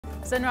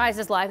Sunrise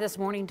is live this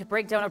morning to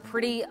break down a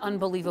pretty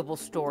unbelievable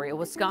story. A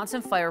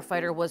Wisconsin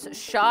firefighter was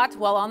shot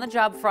while on the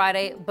job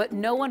Friday, but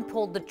no one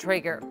pulled the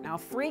trigger. Now, a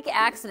freak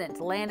accident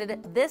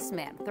landed this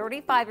man,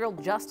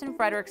 35-year-old Justin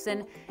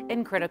Frederickson,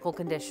 in critical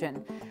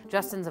condition.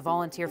 Justin's a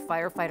volunteer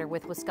firefighter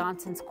with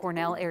Wisconsin's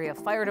Cornell Area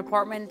Fire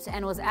Department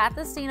and was at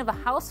the scene of a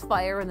house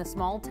fire in the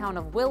small town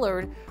of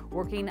Willard,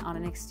 working on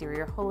an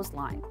exterior hose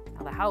line.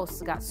 Now, the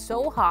house got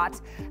so hot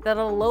that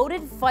a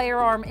loaded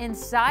firearm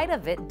inside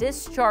of it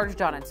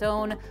discharged on its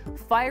own,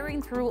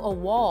 firing through a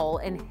wall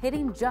and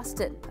hitting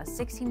Justin, a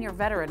 16-year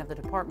veteran of the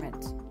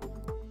department.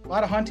 A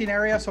lot of hunting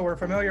area, so we're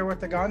familiar with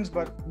the guns,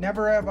 but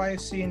never have I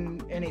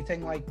seen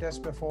anything like this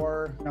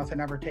before. Nothing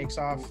ever takes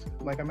off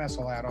like a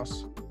missile at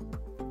us.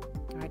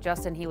 All right,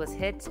 Justin, he was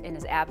hit in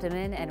his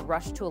abdomen and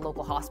rushed to a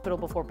local hospital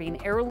before being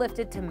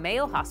airlifted to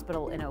Mayo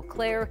Hospital in Eau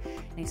Claire,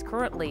 and he's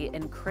currently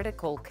in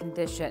critical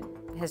condition.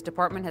 His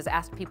department has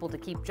asked people to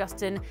keep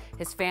Justin,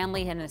 his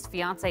family, and his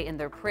fiance in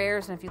their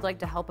prayers. And if you'd like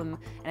to help him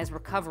in his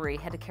recovery,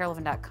 head to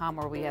carolyn.com,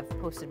 where we have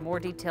posted more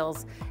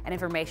details and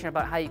information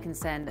about how you can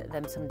send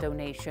them some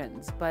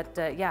donations. But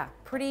yeah,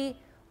 pretty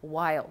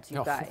wild,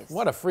 you guys.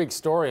 What a freak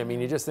story. I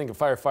mean, you just think of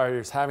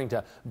firefighters having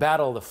to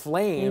battle the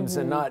flames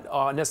and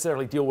not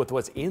necessarily deal with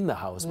what's in the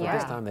house, but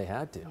this time they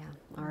had to. Yeah.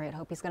 All right,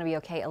 hope he's going to be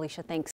okay. Alicia, thanks.